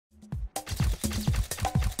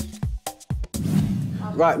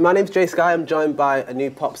Right, my name's Jsky. I'm joined by a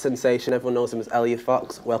new pop sensation. Everyone knows him as Elyar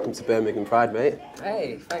Fox. Welcome to Birmingham Pride, mate.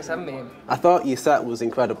 Hey, thanks for having me. I thought your set was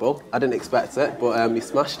incredible. I didn't expect it, but you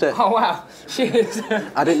smashed it. Oh wow, cheers.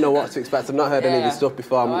 I didn't know what to expect. I've not heard any of your stuff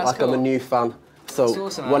before. I'm a new fan. So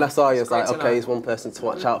awesome, when I saw you, I was like, okay, he's one person to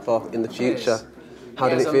watch out for in the future. How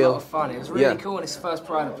did it feel? It was a lot of fun. It was really cool, and it's the first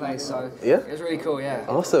Pride I played, so it was really cool,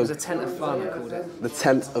 Awesome. It was a tent of fun, I called it. The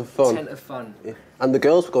tent of fun? Tent of fun. Yeah. And the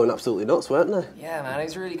girls were going absolutely nuts, weren't they? Yeah, man, it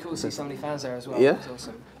was really cool to see so many fans there as well. Yeah? It was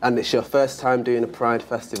awesome. And it's your first time doing a Pride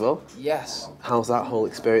festival? Yes. How's that whole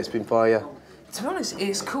experience been for you? To be honest,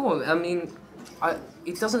 it's cool. I mean,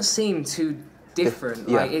 it doesn't seem too different.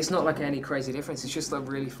 Like, it's not like any crazy difference. It's just a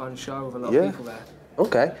really fun show with a lot of people there.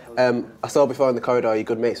 Okay. I saw before in the corridor you're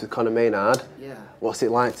good mates with Conor Maynard. Yeah. What's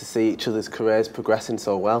it like to see each other's careers progressing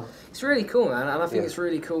so well? It's really cool, man, and I think it's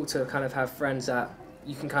really cool to kind of have friends that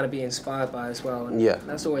you can kind of be inspired by as well, and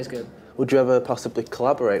that's always good. Would you ever possibly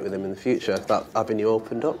collaborate with him in the future if that avenue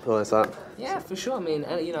opened up, or is that? Yeah, for sure. I mean,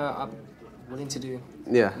 you know, I'm willing to do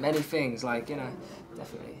many things, like, you know,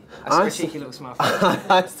 definitely. I saw a cheeky little smile.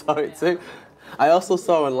 I saw it too. I also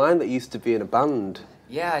saw online that you used to be in a band.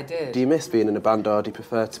 Yeah, I did. Do you miss being in a band, or do you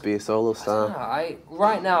prefer to be a solo star? I don't know.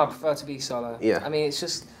 Right now I prefer to be solo. Yeah. I mean, it's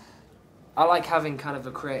just, I like having kind of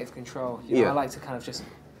a creative control. You know, I like to kind of just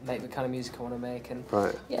make the kind of music I want to make, and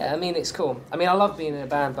I mean, it's cool. I mean, I love being in a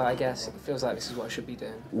band, but I guess it feels like this is what I should be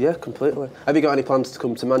doing. Yeah, completely. Have you got any plans to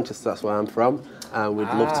come to Manchester? That's where I'm from. We'd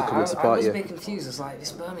love to come and support you. I was a bit confused. It's like,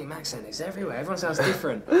 this Birmingham accent is everywhere. Everyone sounds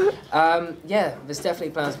different. Yeah, there's definitely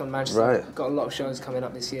plans to come to Manchester. Right. Got a lot of shows coming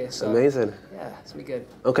up this year. So amazing. Yeah, it's gonna be good.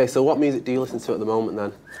 Okay, so what music do you listen to at the moment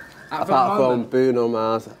then? Apart from Bruno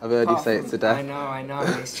Mars, I've heard you say it to death. I know.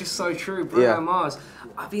 It's just so true. Bruno Mars.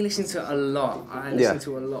 I've been listening to a lot. I listen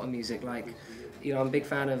to a lot of music. Like, you know, I'm a big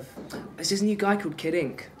fan of. There's this new guy called Kid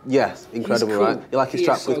Ink. Yes, incredible, right? You like his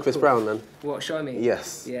track with Chris Brown then? What, Show Me?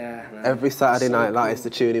 Yes. Yeah. Man. Every Saturday night, that is the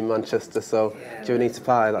tune in Manchester. So, do you need to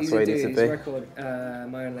party? That's where you need to be. His record,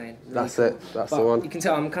 My Own Lane. Really that's it. That's the one. You can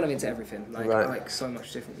tell I'm kind of into everything. Like, I like so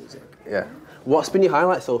much different music. Yeah. What's been your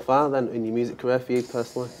highlight so far then in your music career for you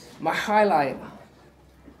personally? My highlight.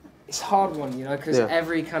 It's a hard one, you know, because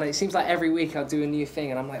it seems like every week I'll do a new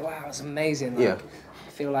thing, and I'm like, wow, it's amazing. Like, I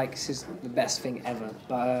feel like this is the best thing ever.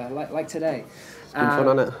 But like today, it's been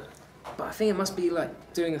fun, hasn't it? But I think it must be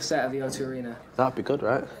like doing a set at the O2 Arena. That'd be good,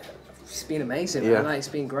 right? It's been amazing. Man. Like, it's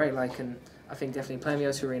been great. Like, and I think definitely playing the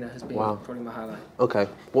O2 Arena has been probably my highlight. Okay,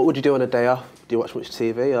 what would you do on a day off? Do you watch much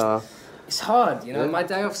TV or? It's hard, you know. My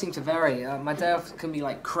day off seems to vary. My day off can be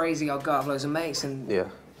like crazy. I'll go out with loads of mates and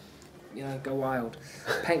you know, go wild.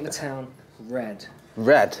 Paint the town red.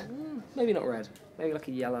 Red? Maybe not red. Maybe like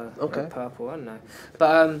a yellow or purple, I don't know.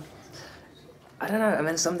 But I don't know. I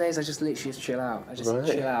mean, some days I just literally just chill out. I just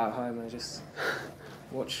chill out at home and I just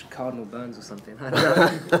watch Cardinal Burns or something. I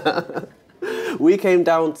don't know. We came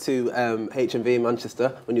down to HMV in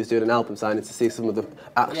Manchester when you was doing an album signing to see some of the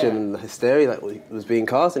action and the hysteria that was being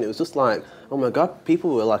caused, and it was just like, oh my God,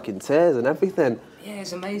 people were like in tears and everything. Yeah,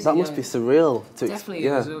 it's amazing. That must be surreal. Definitely,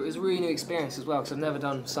 it was a really new experience as well, because I've never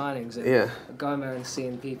done signings. And going there and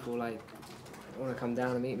seeing people like want to come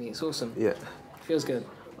down and meet me, it's awesome. Yeah. It feels good.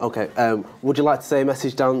 Okay, would you like to say a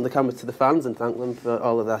message down the camera to the fans and thank them for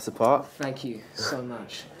all of their support? Thank you so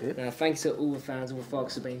much. Thanks to all the fans, all the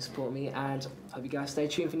folks who have been supporting me, and hope you guys stay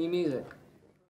tuned for new music.